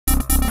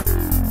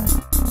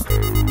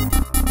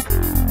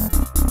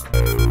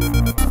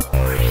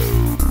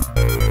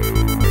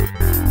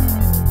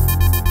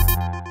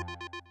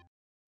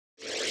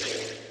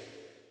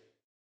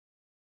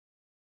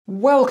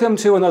Welcome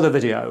to another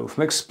video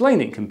from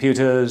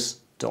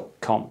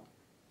explainingcomputers.com.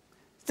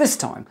 This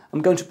time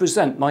I'm going to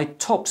present my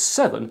top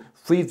 7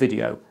 free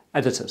video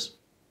editors.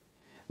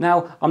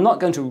 Now, I'm not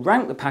going to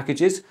rank the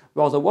packages,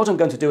 rather what I'm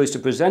going to do is to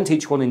present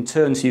each one in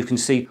turn so you can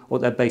see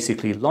what they're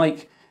basically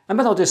like, and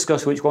then I'll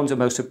discuss which ones are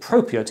most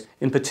appropriate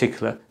in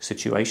particular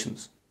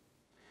situations.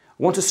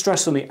 I want to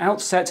stress from the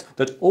outset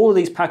that all of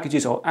these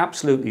packages are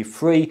absolutely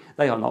free.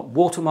 They are not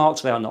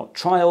watermarks, they are not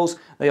trials,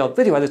 they are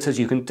video editors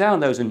you can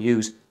download and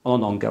use on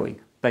an ongoing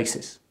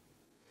basis.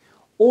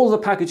 All of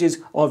the packages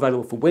are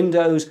available for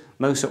Windows,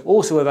 most are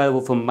also available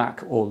for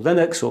Mac or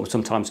Linux, or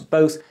sometimes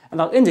both, and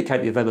I'll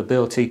indicate the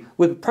availability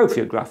with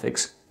appropriate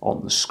graphics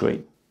on the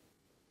screen.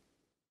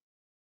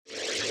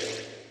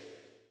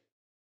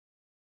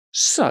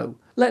 So,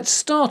 let's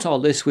start our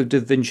list with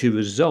DaVinci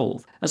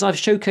Resolve, as I've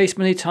showcased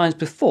many times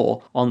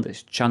before on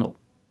this channel.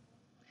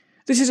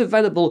 This is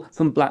available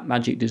from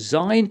Blackmagic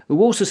Design,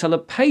 who also sell a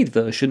paid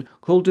version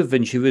called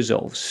DaVinci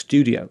Resolve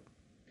Studio.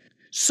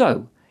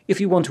 So, if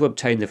you want to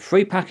obtain the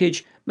free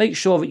package, make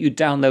sure that you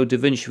download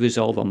DaVinci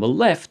Resolve on the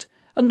left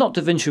and not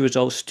DaVinci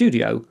Resolve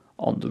Studio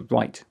on the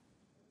right.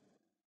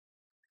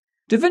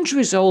 DaVinci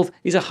Resolve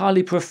is a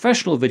highly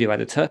professional video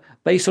editor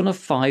based on a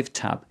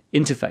 5-tab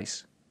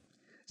interface.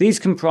 These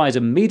comprise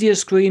a media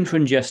screen for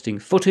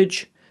ingesting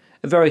footage,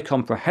 a very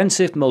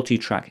comprehensive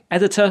multi-track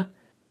editor,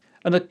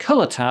 and a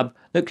colour tab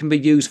that can be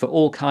used for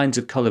all kinds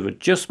of colour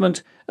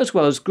adjustment, as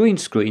well as green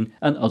screen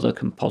and other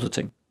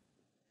compositing.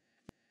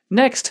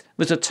 Next,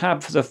 there's a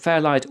tab for the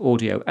Fairlight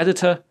audio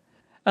editor,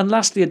 and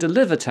lastly a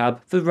Deliver tab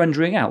for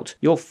rendering out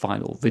your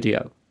final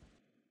video.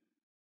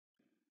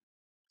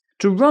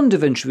 To run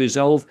DaVinci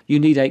Resolve, you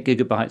need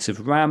 8GB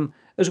of RAM,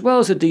 as well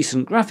as a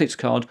decent graphics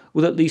card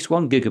with at least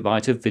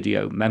 1GB of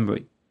video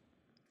memory.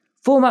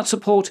 Format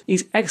support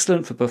is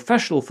excellent for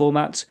professional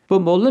formats,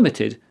 but more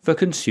limited for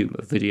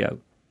consumer video.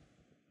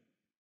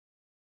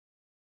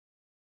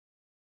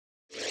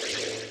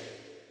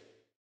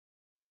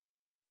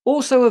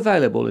 Also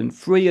available in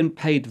free and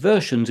paid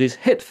versions is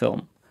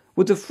HitFilm,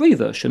 with the free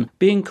version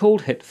being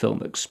called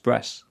HitFilm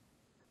Express.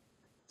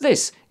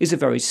 This is a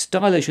very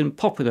stylish and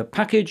popular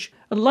package,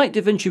 and like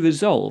DaVinci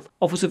Resolve,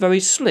 offers a very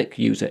slick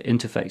user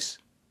interface.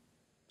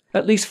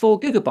 At least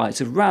 4GB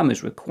of RAM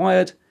is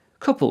required,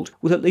 coupled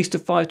with at least a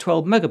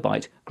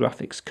 512MB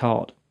graphics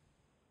card.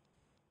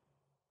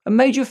 A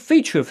major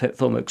feature of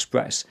HitFilm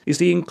Express is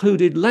the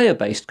included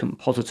layer-based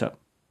compositor.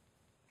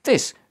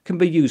 This can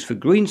be used for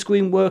green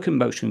screen work and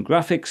motion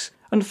graphics,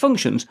 and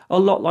functions a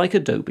lot like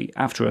Adobe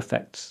After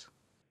Effects.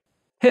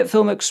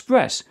 HitFilm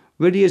Express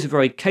really is a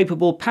very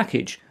capable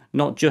package,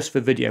 not just for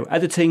video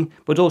editing,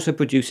 but also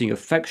producing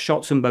effect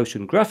shots and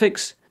motion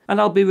graphics, and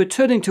I'll be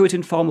returning to it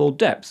in far more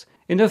depth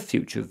in a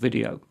future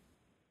video.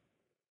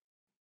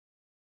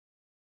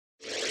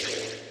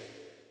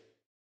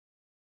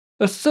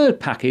 A third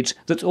package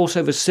that's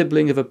also the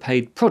sibling of a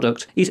paid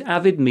product is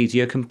Avid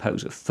Media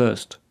Composer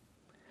First.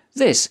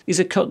 This is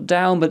a cut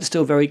down but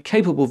still very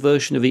capable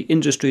version of the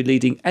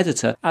industry-leading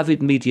editor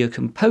Avid Media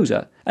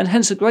Composer, and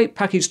hence a great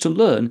package to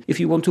learn if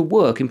you want to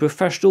work in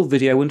professional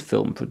video and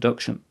film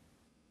production.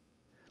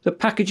 The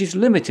package is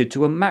limited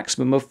to a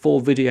maximum of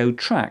 4 video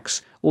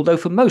tracks, although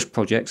for most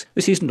projects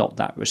this is not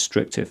that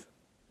restrictive.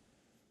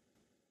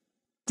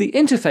 The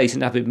interface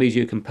in Avid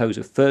Media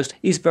Composer First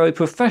is very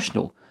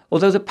professional,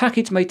 although the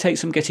package may take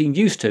some getting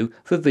used to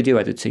for video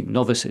editing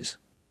novices.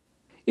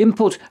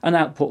 Input and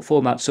output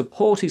format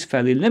support is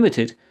fairly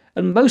limited,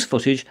 and most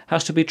footage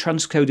has to be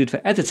transcoded for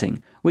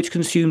editing, which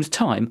consumes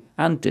time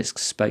and disk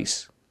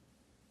space.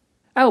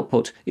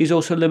 Output is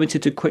also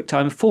limited to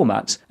QuickTime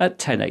formats at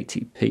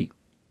 1080p.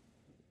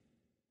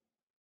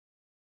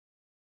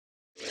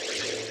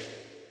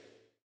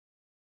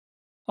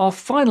 Our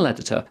final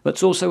editor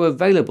that's also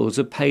available as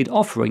a paid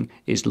offering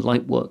is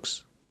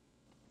Lightworks.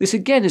 This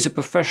again is a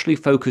professionally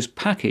focused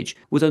package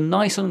with a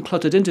nice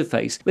uncluttered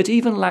interface that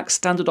even lacks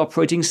standard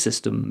operating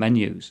system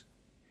menus.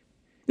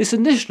 This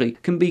initially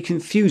can be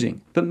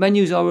confusing, but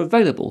menus are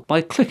available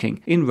by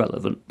clicking in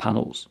relevant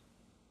panels.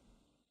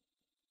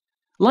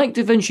 Like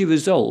DaVinci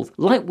Resolve,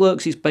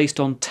 Lightworks is based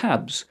on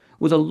tabs,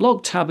 with a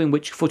log tab in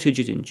which footage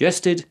is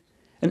ingested,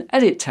 an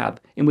edit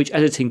tab in which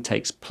editing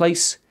takes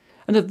place,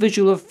 and a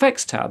visual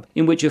effects tab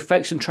in which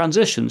effects and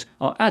transitions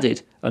are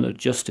added and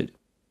adjusted.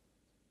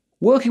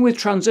 Working with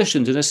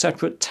transitions in a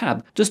separate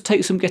tab does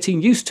take some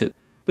getting used to,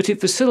 but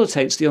it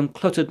facilitates the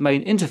uncluttered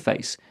main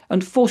interface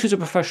and forces a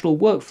professional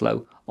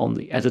workflow on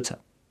the editor.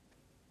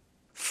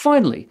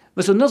 Finally,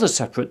 there's another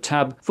separate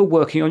tab for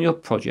working on your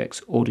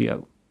project's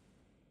audio.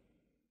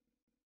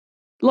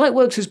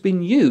 Lightworks has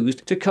been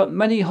used to cut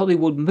many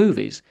Hollywood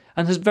movies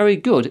and has very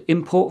good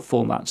import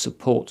format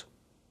support.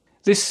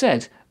 This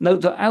said,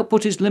 note that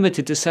output is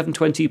limited to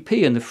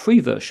 720p in the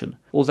free version,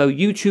 although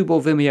YouTube or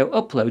Vimeo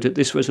upload at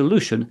this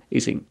resolution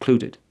is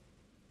included.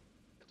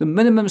 The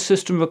minimum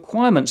system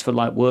requirements for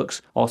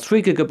Lightworks are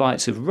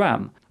 3GB of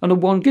RAM and a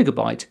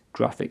 1GB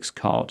graphics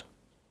card.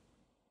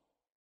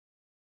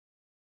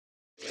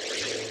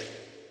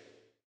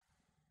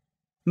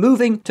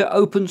 Moving to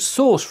open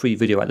source free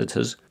video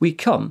editors, we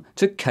come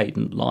to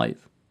Kdenlive.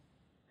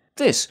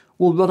 This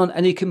will run on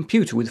any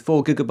computer with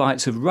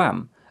 4GB of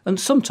RAM, and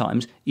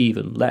sometimes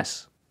even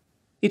less.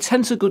 It's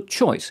hence a good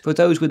choice for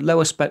those with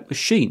lower spec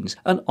machines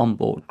and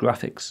onboard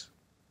graphics.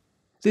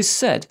 This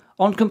said,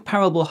 on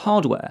comparable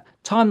hardware,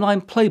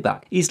 timeline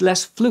playback is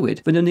less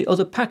fluid than in the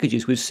other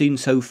packages we've seen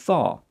so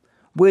far,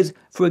 with,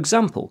 for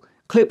example,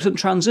 clips and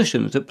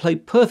transitions that play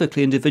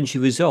perfectly in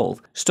DaVinci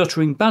Resolve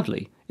stuttering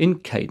badly in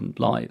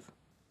Kdenlive.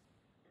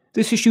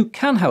 This issue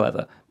can,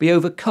 however, be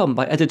overcome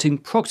by editing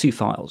proxy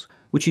files,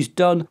 which is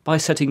done by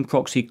setting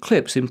proxy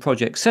clips in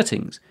project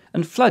settings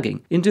and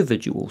flagging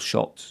individual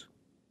shots.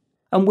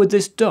 And with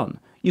this done,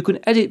 you can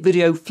edit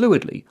video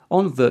fluidly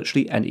on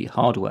virtually any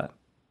hardware.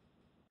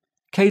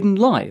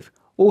 Kdenlive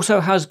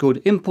also has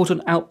good input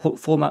and output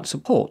format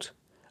support,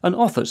 and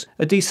offers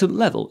a decent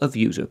level of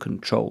user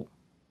control.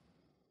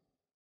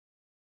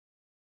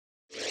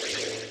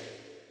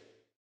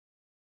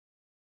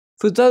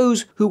 For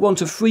those who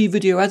want a free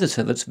video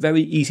editor that's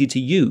very easy to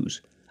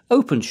use,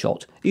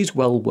 OpenShot is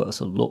well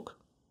worth a look.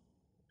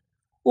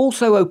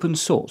 Also open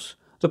source,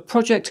 the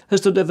project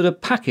has delivered a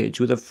package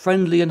with a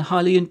friendly and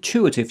highly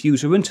intuitive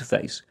user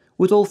interface,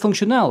 with all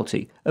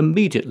functionality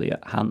immediately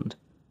at hand.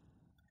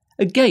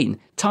 Again,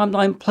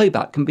 timeline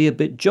playback can be a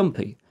bit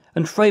jumpy,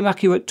 and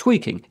frame-accurate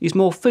tweaking is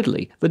more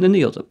fiddly than in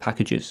the other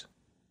packages.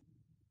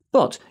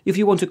 But if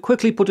you want to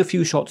quickly put a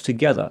few shots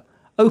together,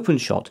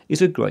 OpenShot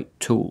is a great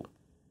tool.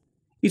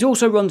 It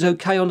also runs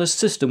OK on a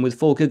system with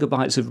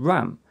 4GB of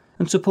RAM,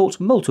 and supports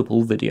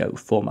multiple video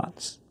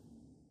formats.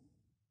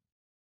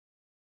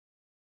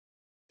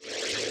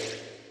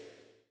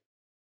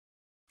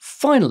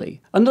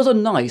 Finally, another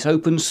nice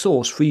open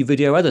source free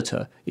video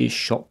editor is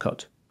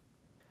Shotcut.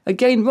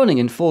 Again, running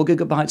in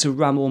 4GB of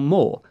RAM or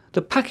more,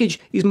 the package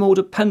is more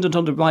dependent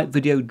on the right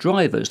video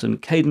drivers than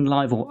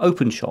Kdenlive or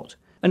OpenShot,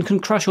 and can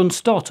crash on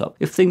startup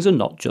if things are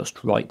not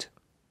just right.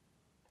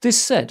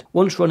 This said,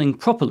 once running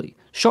properly,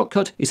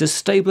 Shotcut is a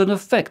stable and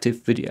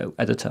effective video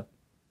editor.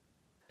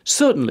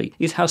 Certainly,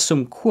 it has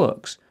some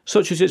quirks,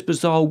 such as its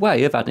bizarre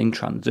way of adding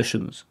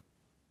transitions.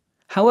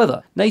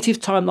 However, native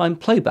timeline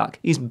playback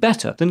is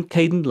better than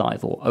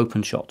Kdenlive or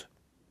OpenShot.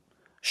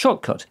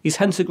 Shotcut is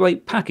hence a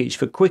great package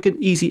for quick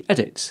and easy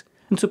edits,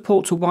 and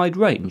supports a wide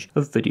range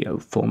of video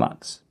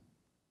formats.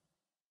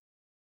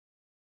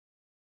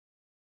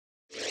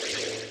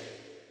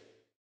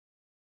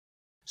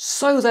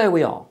 So there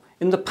we are.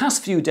 In the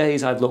past few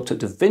days I've looked at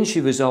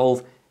DaVinci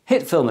Resolve,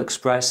 HitFilm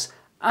Express,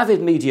 Avid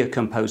Media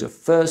Composer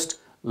First,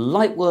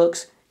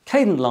 Lightworks,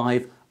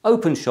 Kdenlive,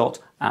 OpenShot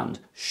and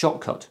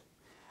Shotcut.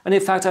 And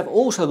in fact I've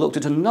also looked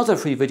at another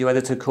free video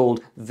editor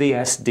called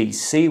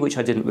VSDC, which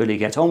I didn't really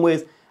get on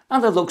with,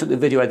 and I've looked at the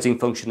video editing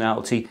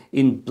functionality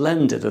in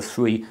Blender, the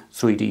free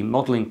 3D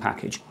modelling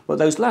package, but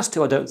those last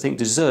two I don't think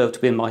deserve to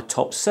be in my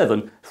top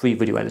 7 free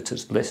video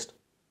editors list.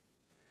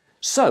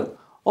 So,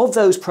 of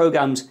those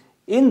programs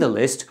in the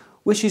list,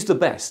 which is the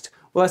best?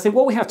 Well, I think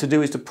what we have to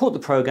do is to put the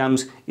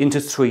programs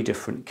into 3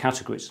 different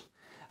categories.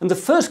 And the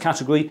first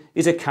category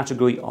is a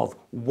category of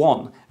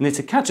 1, and it's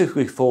a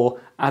category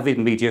for Avid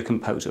Media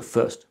Composer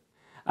First.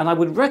 And I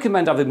would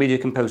recommend Avid Media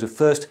Composer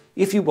First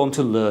if you want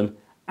to learn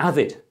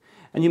Avid.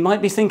 And you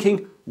might be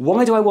thinking,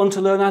 why do I want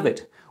to learn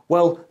Avid?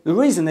 Well, the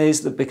reason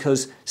is that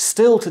because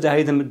still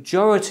today the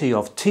majority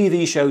of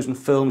TV shows and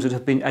films that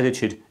have been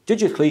edited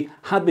digitally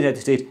have been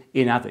edited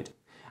in Avid.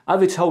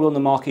 Avid's hold on the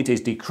market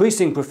is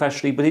decreasing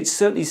professionally, but it's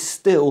certainly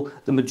still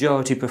the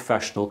majority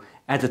professional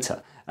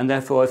editor. And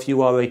therefore, if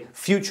you are a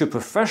future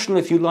professional,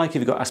 if you like, if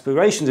you've got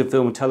aspirations in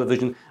film and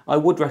television, I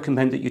would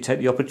recommend that you take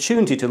the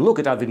opportunity to look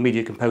at Avid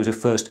Media Composer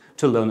First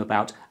to learn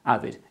about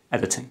Avid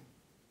editing.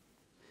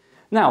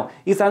 Now,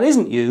 if that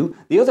isn't you,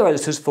 the other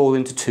editors fall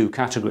into 2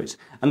 categories.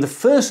 And the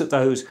first of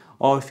those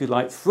are, if you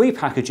like, free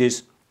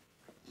packages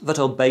that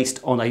are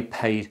based on a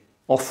paid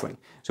offering.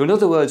 So in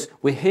other words,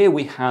 we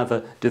have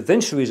a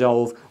DaVinci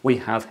Resolve, we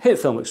have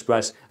HitFilm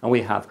Express, and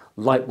we have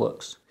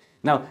Lightworks.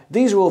 Now,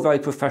 these are all very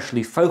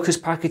professionally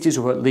focused packages,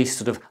 or at least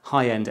sort of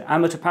high-end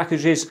amateur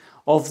packages.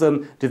 Of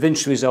them,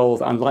 DaVinci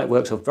Resolve and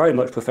Lightworks are very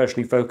much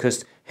professionally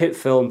focused.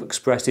 HitFilm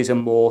Express is a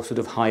more sort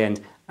of high-end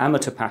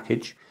amateur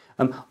package.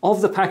 Of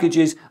the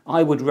packages,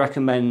 I would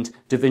recommend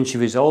DaVinci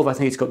Resolve. I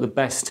think it's got the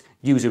best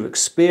user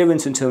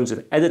experience in terms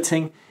of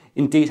editing.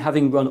 Indeed,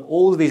 having run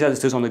all of these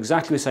editors on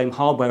exactly the same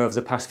hardware over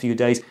the past few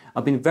days,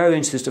 I've been very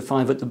interested to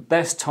find that the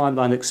best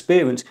timeline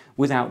experience,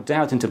 without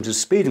doubt in terms of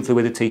speed and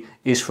fluidity,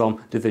 is from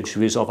DaVinci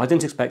Resolve. I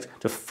didn't expect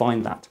to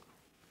find that.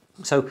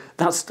 So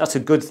that's a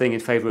good thing in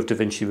favour of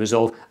DaVinci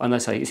Resolve, and I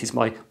say it is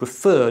my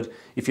preferred,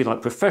 if you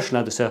like,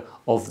 professional editor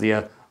of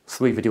the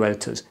 3 video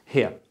editors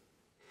here.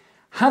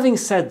 Having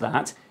said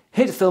that,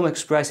 HitFilm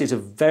Express is a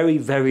very,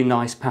 very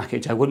nice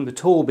package. I wouldn't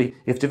at all be,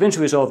 if DaVinci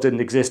Resolve didn't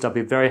exist, I'd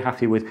be very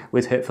happy with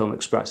HitFilm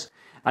Express.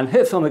 And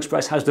HitFilm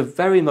Express has the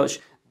very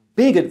much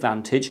big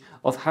advantage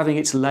of having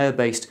its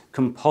layer-based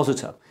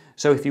compositor.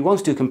 So if you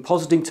want to do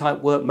compositing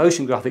type work,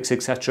 motion graphics,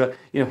 etc.,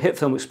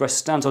 HitFilm Express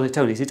stands on its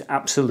own. It's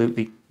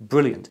absolutely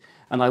brilliant.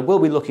 and I will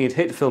be looking at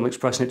HitFilm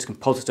Express and its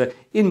compositor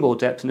in more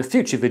depth in a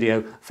future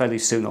video fairly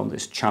soon on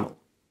this channel.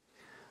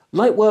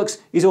 Lightworks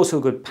is also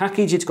a good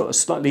package. It's got a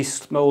slightly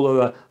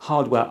smaller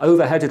hardware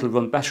overhead. It'll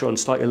run better on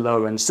slightly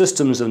lower end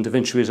systems than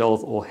DaVinci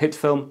Resolve or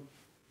HitFilm,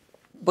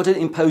 but it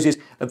imposes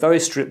a very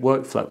strict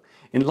workflow.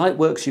 In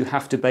Lightworks, you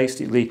have to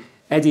basically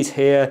edit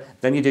here,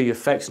 then you do your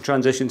effects and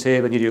transitions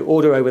here, then you do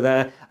order over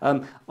there.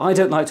 I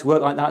don't like to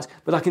work like that,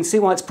 but I can see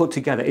why it's put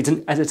together. It's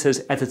an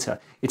editor's editor.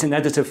 It's an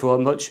editor for a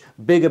much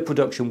bigger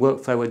production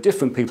workflow where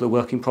different people are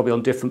working probably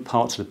on different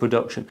parts of the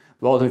production,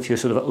 rather than if you're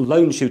sort of a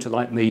lone shooter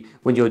like me,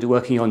 when you're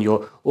working on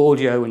your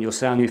audio and your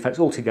sound effects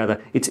all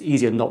together, it's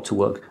easier not to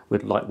work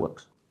with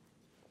Lightworks.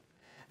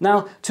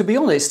 Now, to be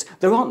honest,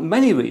 there aren't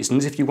many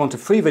reasons if you want a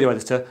free video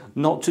editor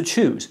not to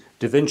choose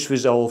DaVinci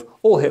Resolve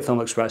or HitFilm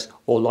Express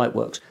or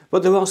Lightworks,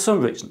 but there are some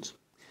reasons.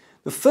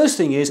 The first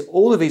thing is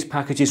all of these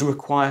packages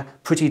require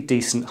pretty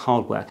decent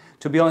hardware.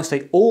 To be honest,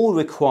 they all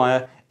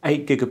require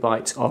 8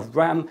 GB of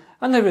RAM,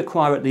 and they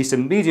require at least a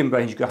medium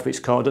range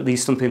graphics card, at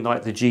least something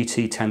like the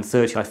GT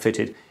 1030 I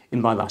fitted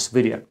in my last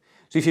video.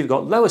 So if you've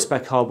got lower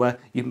spec hardware,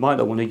 you might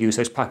not want to use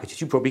those packages.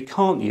 You probably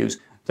can't use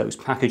those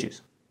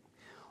packages.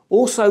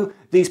 Also,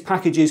 these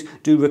packages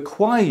do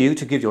require you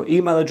to give your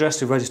email address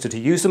to register to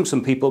use them.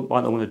 Some people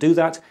might not want to do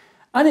that.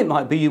 And it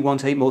might be you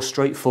want a more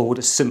straightforward,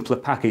 a simpler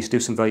package to do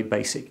some very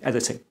basic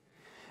editing.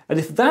 And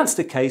if that's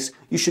the case,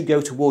 you should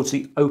go towards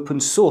the open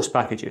source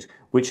packages,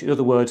 which in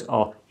other words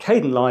are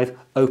Kdenlive,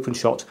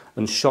 OpenShot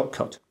and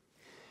Shotcut.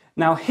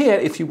 Now here,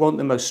 if you want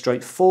the most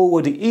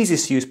straightforward, the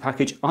easiest to use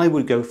package, I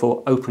would go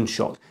for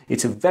OpenShot.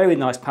 It's a very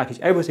nice package.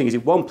 Everything is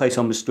in one place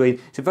on the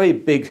screen. It's a very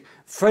big,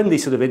 friendly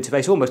sort of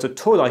interface, almost a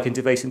toy-like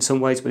interface in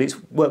some ways, but it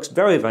works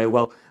very, very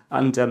well.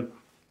 And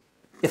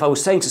if I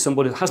was saying to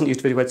someone who hasn't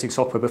used video editing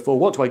software before,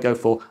 what do I go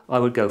for? I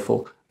would go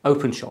for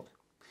OpenShot.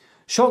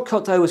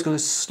 Shotcut, though, has got a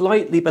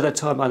slightly better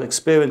timeline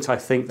experience, I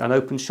think, than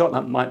OpenShot.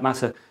 That might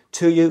matter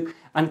to you.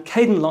 And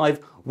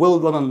Kdenlive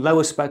will run on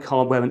lower spec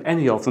hardware than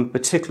any of them,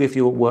 particularly if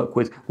you work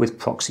with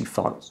proxy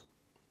files.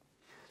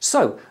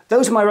 So,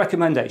 those are my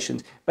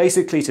recommendations.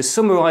 Basically, to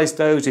summarise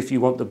those, if you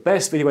want the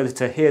best video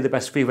editor here, the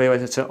best free video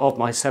editor of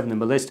my 7 in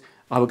the list,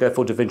 I would go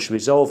for DaVinci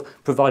Resolve,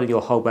 provided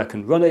your hardware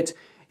can run it.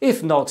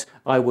 If not,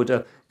 I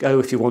would go,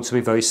 if you want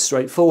something very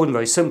straightforward and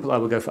very simple, I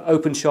would go for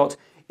OpenShot.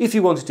 If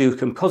you want to do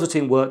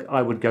compositing work,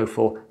 I would go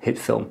for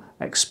HitFilm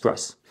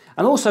Express.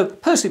 And also,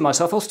 personally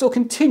myself, I'll still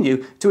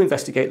continue to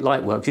investigate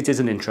Lightworks. It is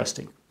an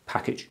interesting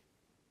package.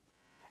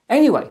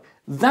 Anyway,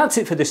 that's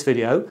it for this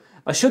video.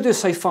 I should just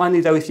say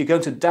finally though, if you're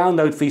going to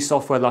download free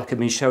software like I've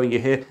been showing you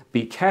here,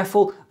 be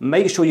careful.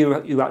 Make sure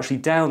you actually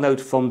download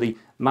from the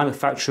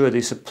manufacturer,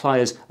 the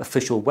supplier's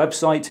official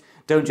website.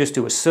 Don't just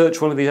do a search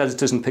for one of these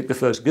editors and pick the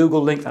first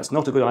Google link. That's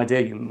not a good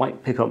idea. You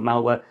might pick up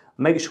malware.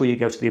 Make sure you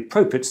go to the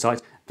appropriate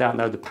site,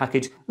 download the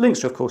package.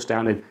 Links are of course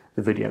down in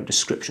the video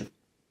description.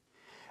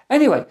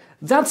 Anyway,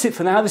 that's it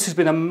for now. This has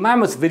been a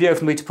mammoth video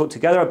for me to put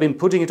together. I've been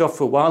putting it off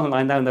for a while and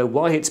I now know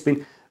why. It's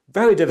been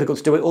very difficult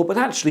to do it all, but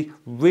actually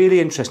really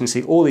interesting to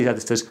see all these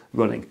editors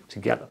running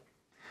together.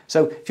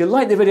 So if you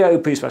liked the video,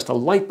 please press the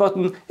like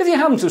button. If you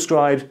haven't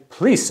subscribed,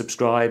 please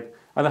subscribe,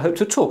 and I hope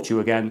to talk to you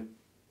again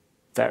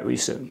very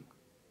soon.